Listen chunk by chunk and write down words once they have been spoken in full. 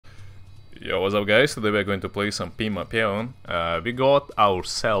Yo, what's up guys? Today we're going to play some Peon. We got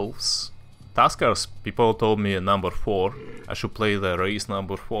ourselves Tuskars. People told me number 4. I should play the race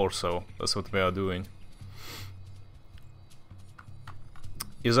number 4, so that's what we are doing.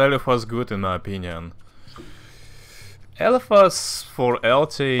 Is Eliphas good in my opinion? Eliphas for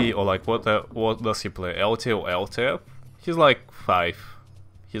LT or like what does he play? LT or LTF? He's like 5.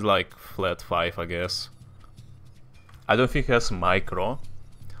 He's like flat 5, I guess. I don't think he has micro.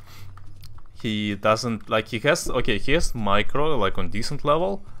 He doesn't, like, he has micro, like, on decent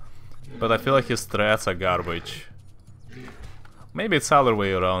level, but I feel like his strats are garbage. Maybe it's other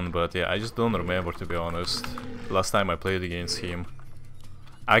way around, but yeah, I just don't remember, to be honest, last time I played against him.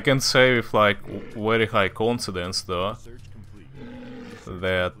 I can say with, like, very high confidence, though,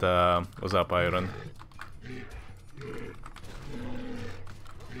 that, what's up, Iron?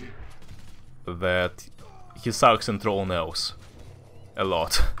 That he sucks in troll nails. A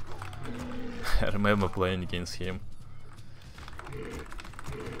lot. I remember playing against him.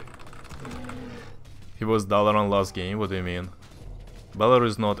 He was dollar on last game, what do you mean? Balor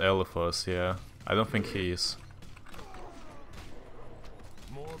is not Eliphas, yeah. I don't think he is.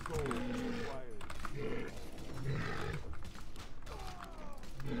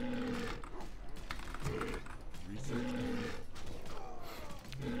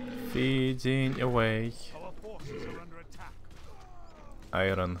 Feeding away.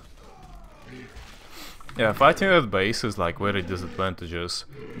 Iron. Yeah, fighting at base is like very disadvantageous,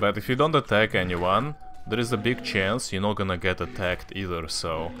 but if you don't attack anyone, there is a big chance you're not gonna get attacked either,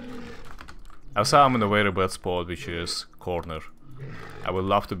 so... Also, I'm in a very bad spot, which is corner. I would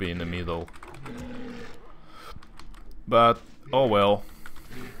love to be in the middle. But, oh well.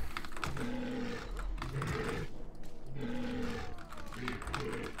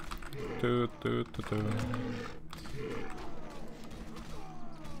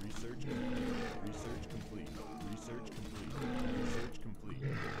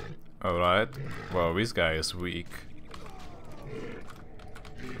 Alright, well, this guy is weak.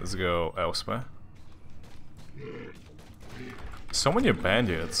 Let's go elsewhere. So many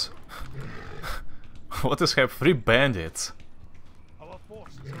bandits. What does have 3 bandits?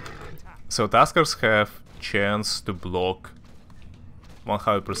 So Tuskars have chance to block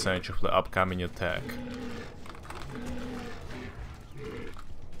 100% of the upcoming attack.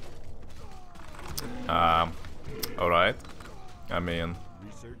 Alright. I mean,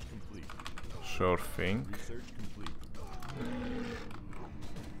 sure thing.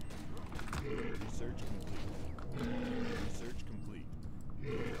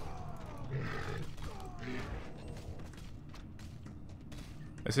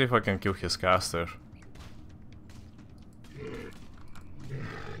 Let's see if I can kill his caster.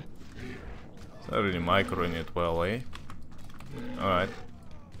 It's not really microing it well, eh? Alright.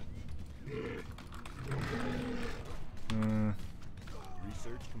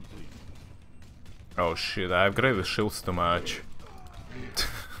 Oh shit, I upgraded shields too much.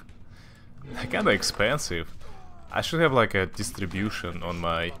 They're kinda expensive. I should have like a distribution on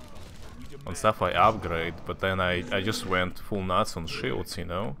my... on stuff I upgrade, but then I just went full nuts on shields, you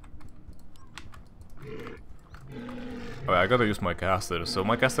know? Oh, I gotta use my caster. So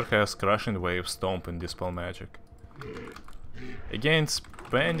my caster has Crushing Wave, Stomp and Dispel Magic. Against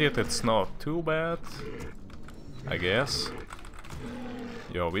Bandit it's not too bad, I guess.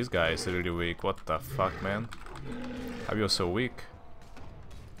 Yo, this guy is really weak. What the fuck, man? How you so weak?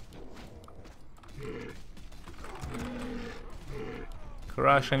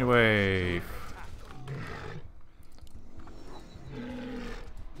 Crushing Wave.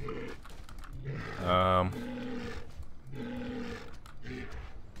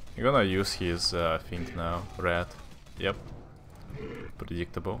 You're gonna use his thing now. Red. Yep.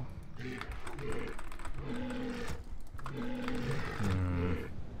 Predictable.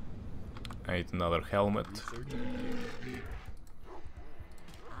 I need another helmet.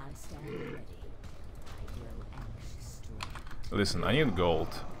 Listen, I need gold,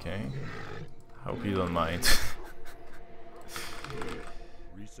 okay? Hope you don't mind.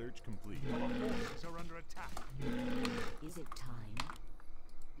 Research complete. Our forces are under attack. Is it time?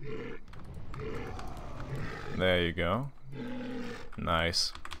 There you go.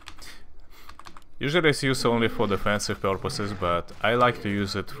 Nice. Usually it's used only for defensive purposes, but I like to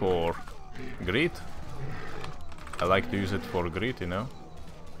use it for greed. I like to use it for greed, you know?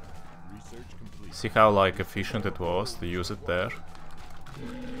 See how like efficient it was to use it there.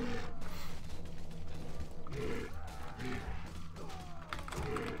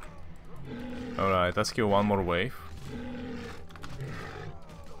 Alright, let's kill one more wave.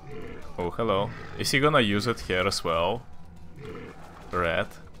 Oh, hello. Is he gonna use it here as well? Red.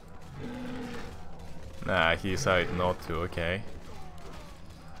 Nah, he decided not to, okay.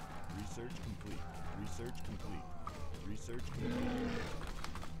 Research complete. Research complete. Research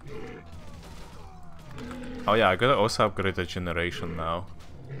complete. Oh yeah, I gotta also upgrade the generation now.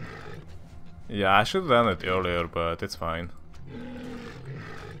 Yeah, I should have done it earlier, but it's fine.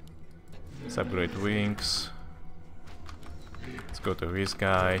 Let's upgrade wings. Let's go to this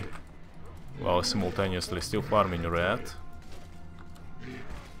guy, while simultaneously still farming red.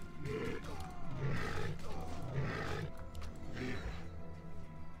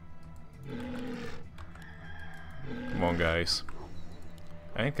 Come on, guys.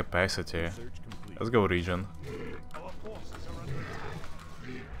 I need capacity. Let's go region. Our forces are under attack.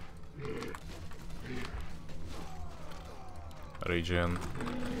 Region.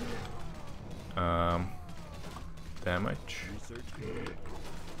 Damage. Research complete.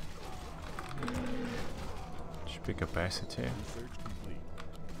 Should be capacity. Research complete.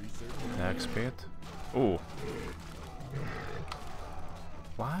 Research Attack speed. Ooh.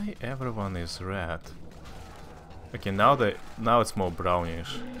 Why everyone is red? Okay, now it's more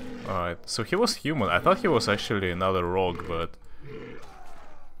brownish. Alright, so he was human. I thought he was actually another rogue, but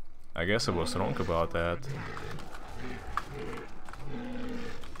I guess I was wrong about that.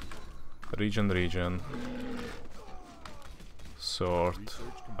 Region. Sword,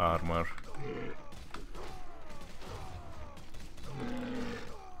 armor.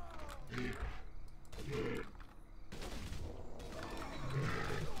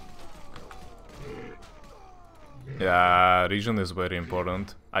 Yeah, region is very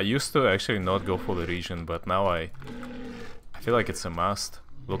important. I used to actually not go for the region, but now I feel like it's a must.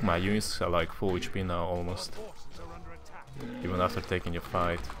 Look, my units are like full HP now almost, forces are under attack. even after taking a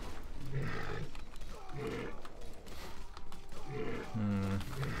fight.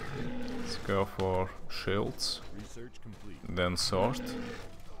 Let's go for shields, Research complete. then sword.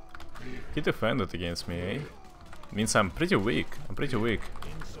 He defended against me, eh? Means I'm pretty weak. Insufficient.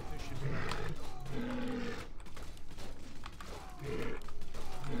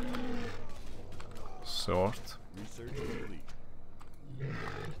 Sword. Research complete.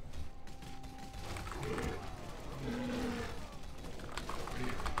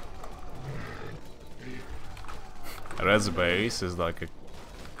 Red's base is like a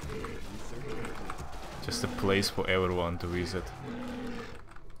Research complete. just a place for everyone to visit.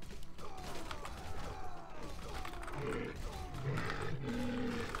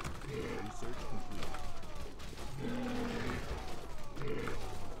 Research complete.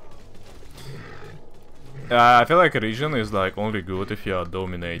 I feel like a region is like only good if you are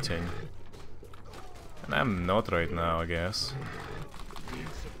dominating. And I'm not right now, I guess.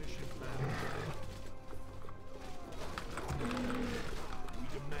 Insufficient land. We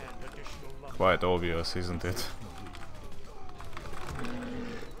demand additional lumber. Quite obvious, isn't it?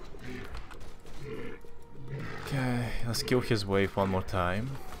 Okay, let's kill his wave one more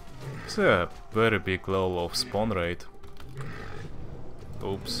time. It's a very big low of spawn rate.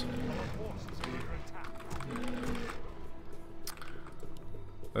 Oops. Our forces are under attack.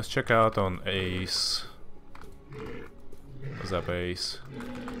 Let's check out on Ace. Zap Ace.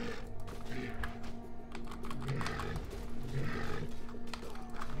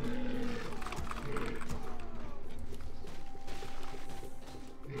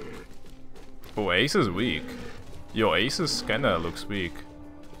 Oh, Ace is weak. Yo, Ace is kinda looks weak.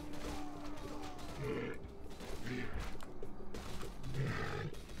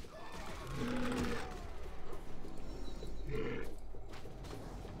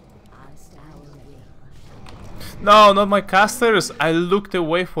 No, not my casters! I looked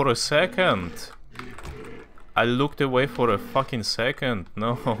away for a second. I looked away for a fucking second.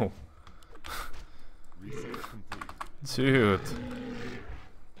 No. Research complete. Dude.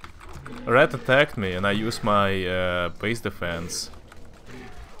 Red attacked me and I used my base defense.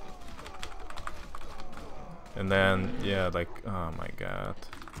 And then, yeah, like, oh my god.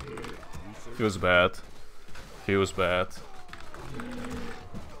 Feels bad. Feels bad.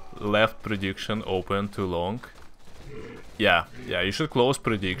 Left prediction open too long. Yeah, you should close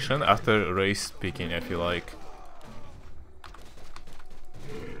prediction after race picking, I feel like.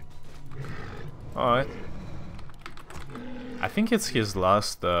 Alright. I think it's his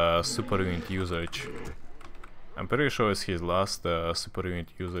last super unit usage. I'm pretty sure it's his last super unit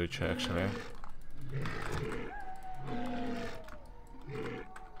usage, actually.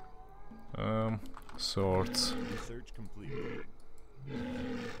 Swords. Research complete.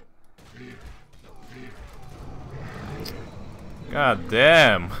 God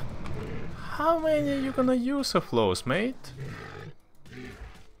damn! How many are you gonna use of those, mate?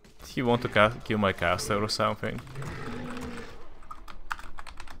 Do you want to kill my caster or something?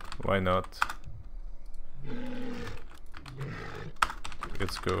 Why not?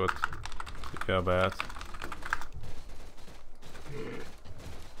 It's good. Yeah, bad.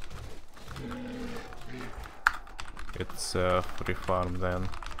 It's free farm then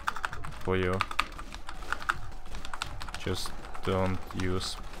for you. Just don't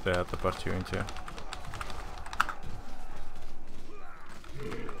use that opportunity.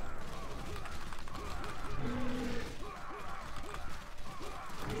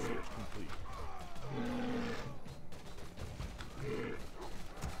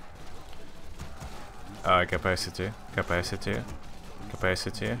 Capacity, capacity,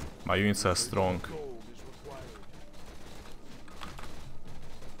 capacity. My units are strong.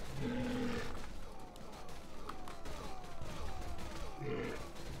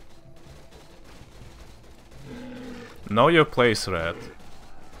 Know your place, Red.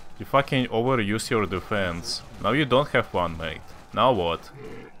 You fucking overuse your defense. Now you don't have one, mate. Now what?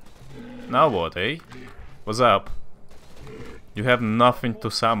 Now what, eh? What's up? You have nothing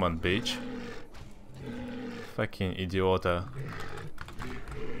to summon, bitch. Fucking idiota.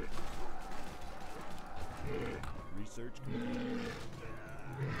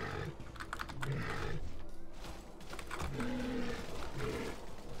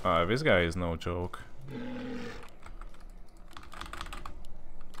 This guy is no joke.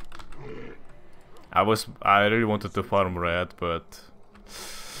 I really wanted to farm red, but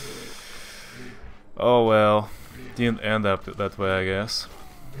oh well, didn't end up that way, I guess.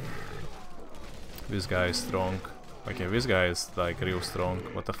 This guy is strong. Okay, this guy is like real strong.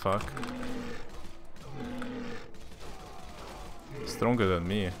 What the fuck? Stronger than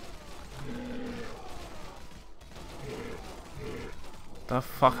me. The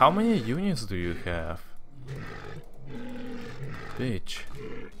fuck? How many units do you have? Bitch.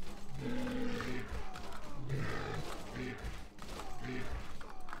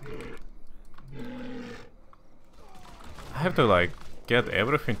 I have to like get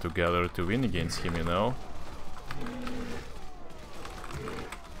everything together to win against him, you know?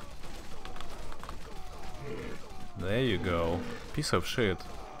 There you go. Piece of shit.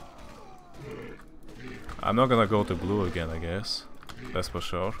 I'm not gonna go to blue again, I guess. That's for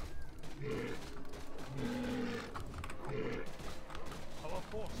sure.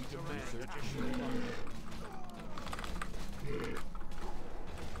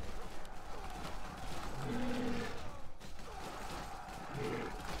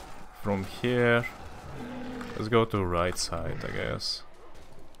 From here, let's go to right side, I guess.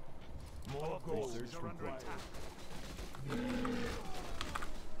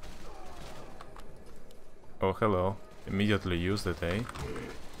 Oh, hello. Immediately used it, eh?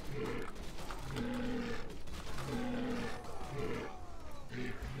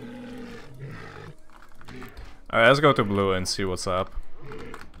 Alright, let's go to blue and see what's up.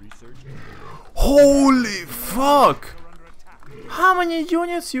 Holy fuck! How many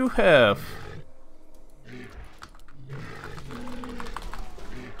units you have?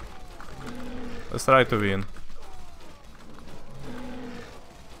 Let's try to win.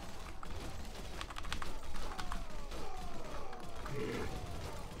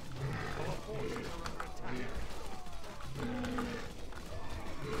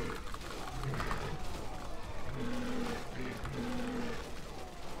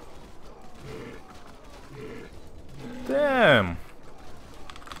 Damn.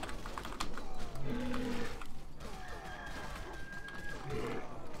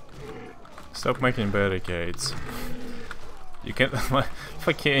 Stop making barricades. You can't. My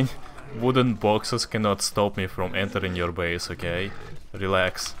fucking wooden boxes cannot stop me from entering your base, okay?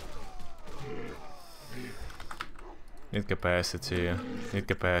 Relax. Need capacity. Need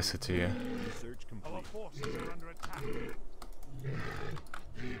capacity.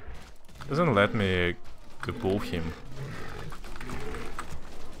 Doesn't let me to pull him.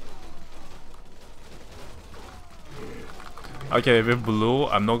 Okay, with blue,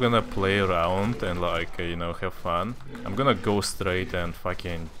 I'm not gonna play around and like, you know, have fun. I'm gonna go straight and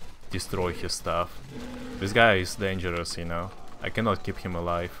fucking destroy his stuff. This guy is dangerous, you know. I cannot keep him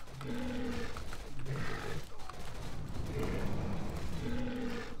alive.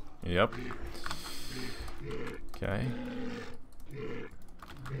 Yep. Okay.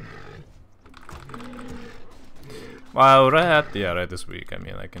 Well, red, yeah, red is weak. I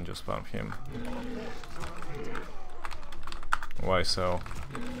mean, I can just farm him. Why so?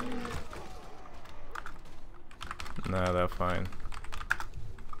 Nah, they're fine.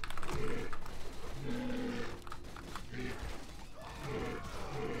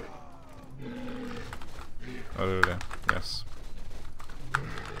 Oh, really? Yes.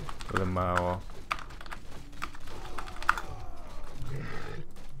 The Mao.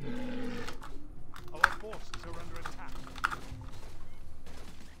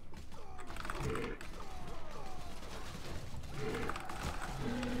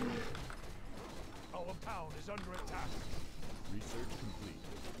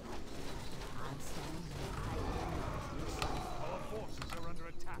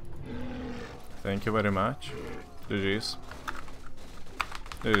 Thank you very much. GG's.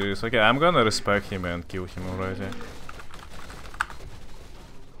 GG's. Okay, I'm gonna respect him and kill him already.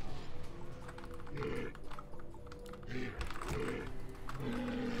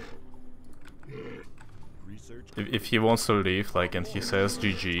 If he wants to leave, like, and he says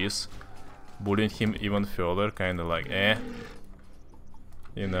GG's, bullying him even further, kinda like, eh.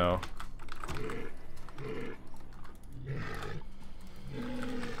 You know.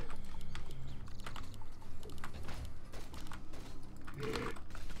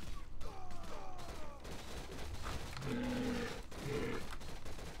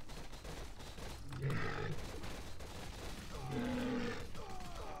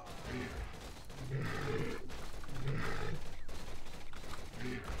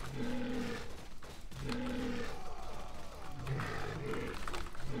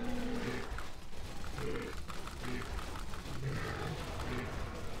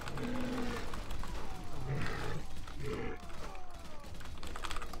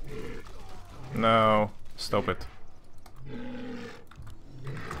 No, stop it.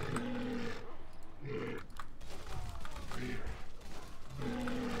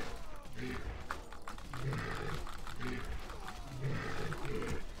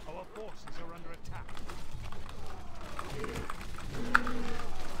 Our forces are under attack.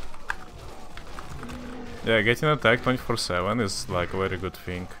 Yeah, getting attacked 24/7 is like a very good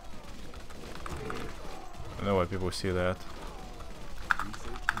thing. I know why people see that.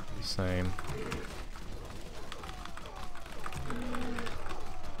 Same.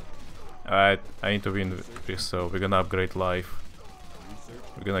 Alright, I need to win this, so we're gonna upgrade life.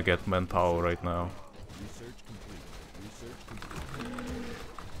 We're gonna get manpower right now.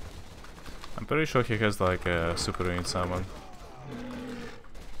 I'm pretty sure he has like a super unit summon.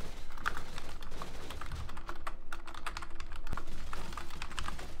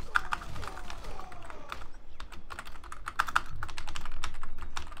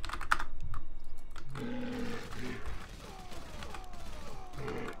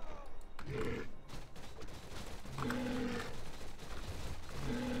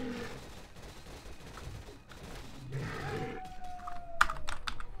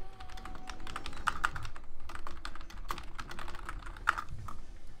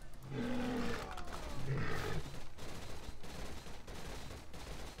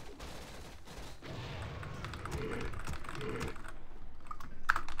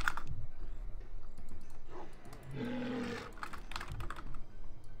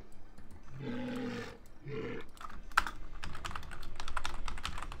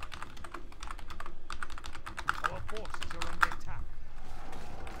 Our forces are under attack.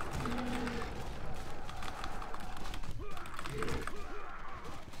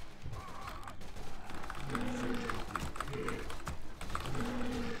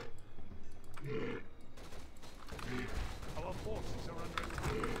 Our forces are under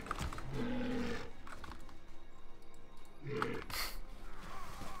attack.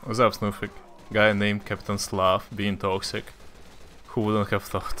 What's up, Snoofik? Guy named Captain Slav being toxic. Who wouldn't have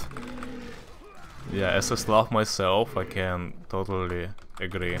thought? Yeah, as a Slav myself, I can totally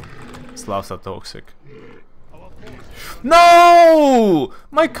agree. Slavs are toxic. No!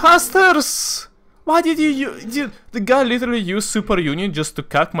 My casters! Why did you did the guy literally use Super Union just to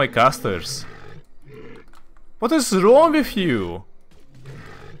cut my casters? What is wrong with you?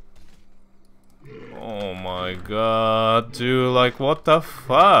 Oh my god, dude, like what the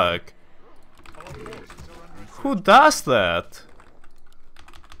fuck? Who does that?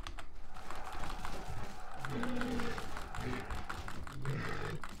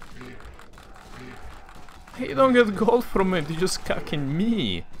 You don't get gold from it, you're just cucking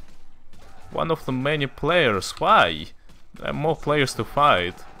me. One of the many players, why? There are more players to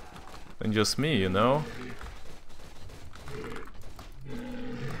fight than just me, you know?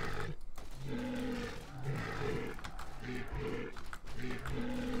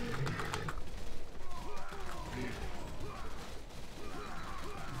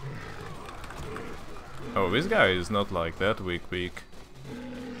 Oh, this guy is not like that weak.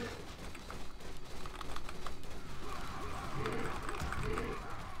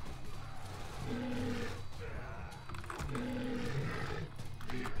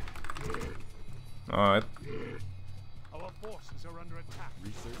 Alright. Our forces are under attack.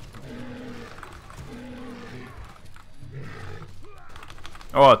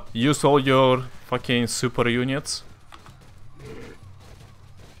 What? Use all your fucking super units?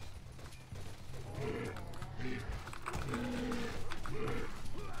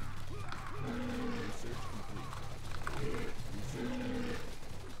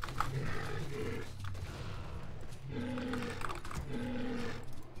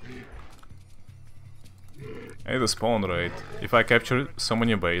 I need a spawn rate. If I capture so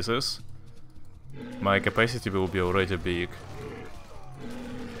many bases, my capacity will be already big.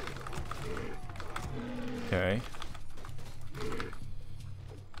 Okay.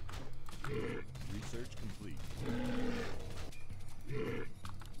 Research complete.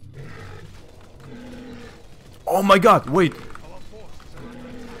 Oh my god, wait!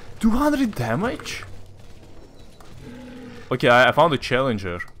 200 damage? Okay, I found a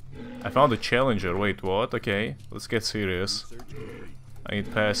challenger. I found a challenger, wait, what? Okay, let's get serious. Research complete. I need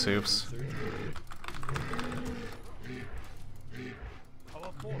passives.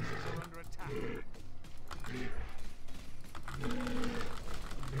 Our forces are under attack.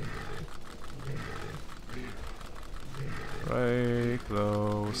 Break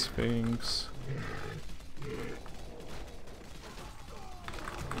those things.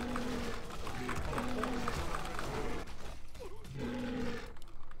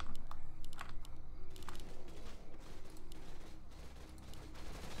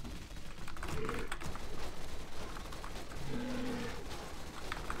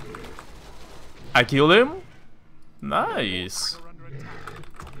 I killed him? Nice. We're under attack.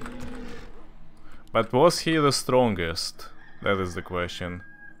 But was he the strongest? That is the question.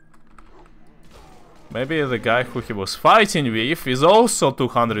 Maybe the guy who he was fighting with is also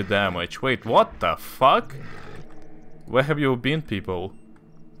 200 damage. Wait, what the fuck? Where have you been, people?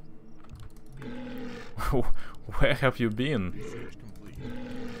 Where have you been? Research complete.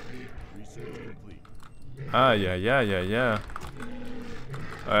 Research complete. Ah, yeah.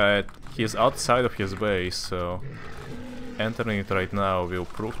 He's outside of his base, so entering it right now will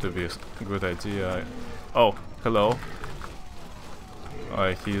prove to be a good idea. Oh, hello.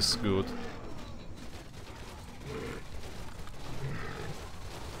 He's good.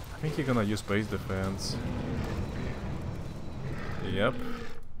 I think he's gonna use base defense. Yep.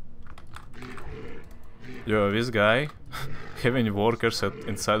 Yo, this guy having workers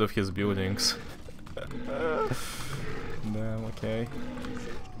inside of his buildings. Damn, okay.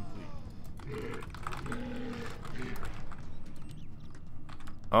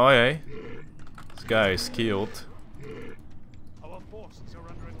 Oh yeah. This guy is killed. Our forces are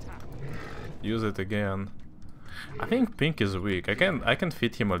under attack. Use it again. I think Pink is weak. I can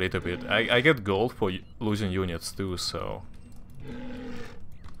fit him a little bit. I get gold for losing units too, so.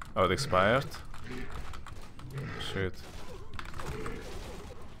 Oh, it expired? Shit.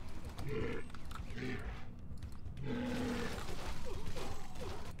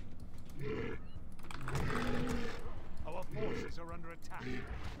 Our forces are under attack.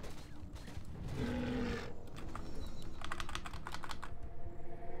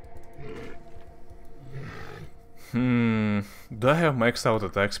 Do I have maxed out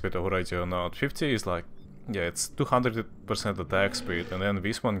attack speed already or not? 50 is like, yeah, it's 200% attack speed, and then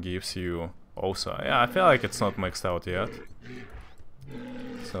this one gives you also. Yeah, I feel like it's not maxed out yet.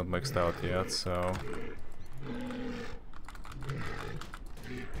 It's not maxed out yet, so.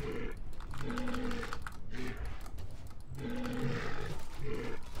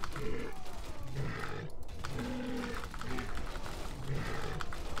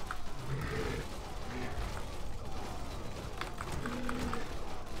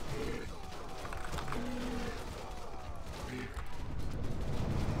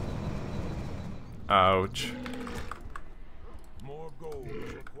 Ouch. More gold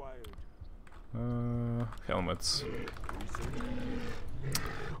is required. Helmets. Research.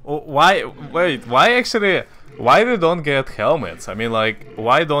 Oh, why? Wait, why actually? Why they don't get helmets? I mean, like,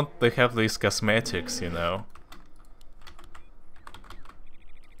 why don't they have these cosmetics? You know?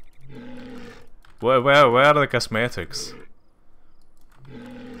 Where are the cosmetics?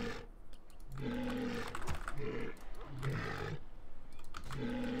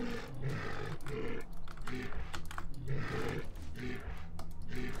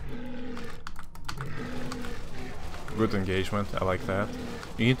 Good engagement, I like that.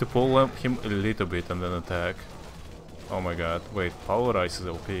 You need to pull him a little bit and then attack. Oh my god, wait, Pulverize is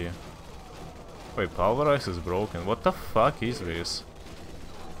LP. Wait, Pulverize is broken. What the fuck is this?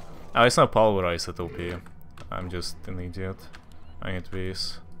 Oh, it's not Pulverize at LP. I'm just an idiot. I need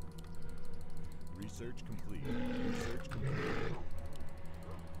this. Research complete. Research complete.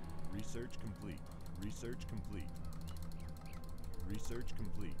 Research complete. Research complete. Research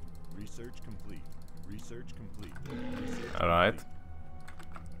complete. Research complete. Research Alright.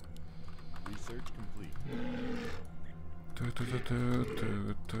 Research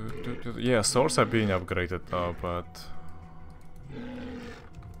complete. Yeah, swords are being upgraded now, but...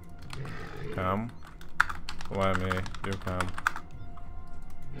 Come. Why me? You come.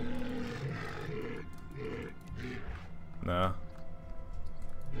 No.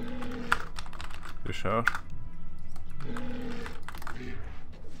 You sure?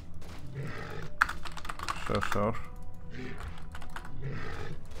 Sure.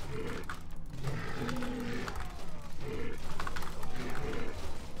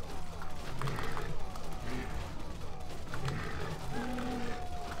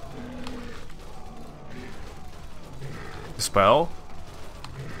 Dispel?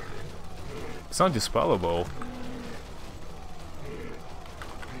 It's not dispellable.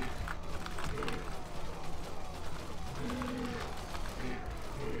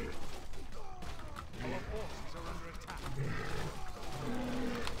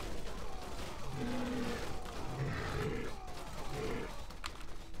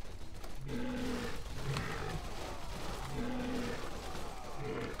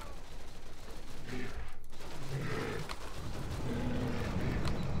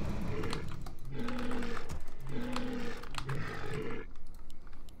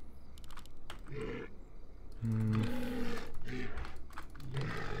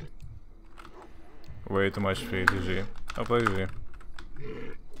 Way too much free GG. I'll play GG.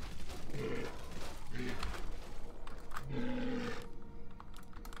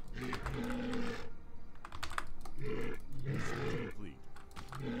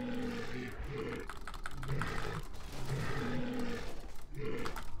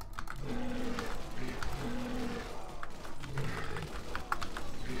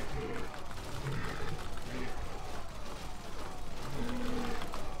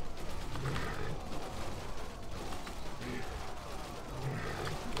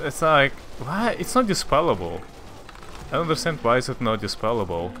 It's like, why? It's not dispellable. I don't understand why is it not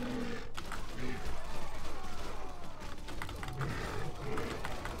dispellable.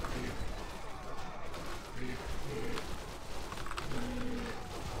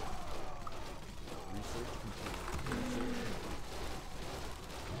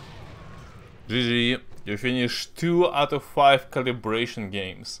 GG, you finished 2 out of 5 calibration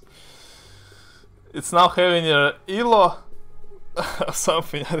games. It's now having your ELO or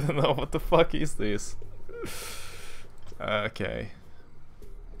something, I don't know, what the fuck is this? Okay.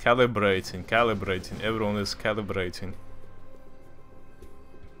 Calibrating, everyone is calibrating.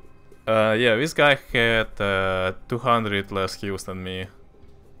 Yeah, this guy had 200 less kills than me.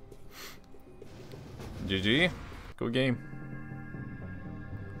 GG, cool game.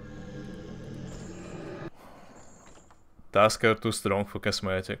 Tuskar too strong for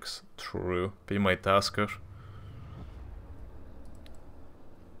cosmetics. True, be my Tuskar.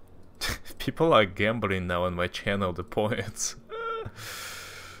 People are gambling now on my channel, the points.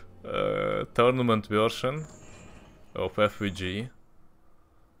 Tournament version of FVG.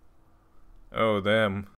 Oh damn.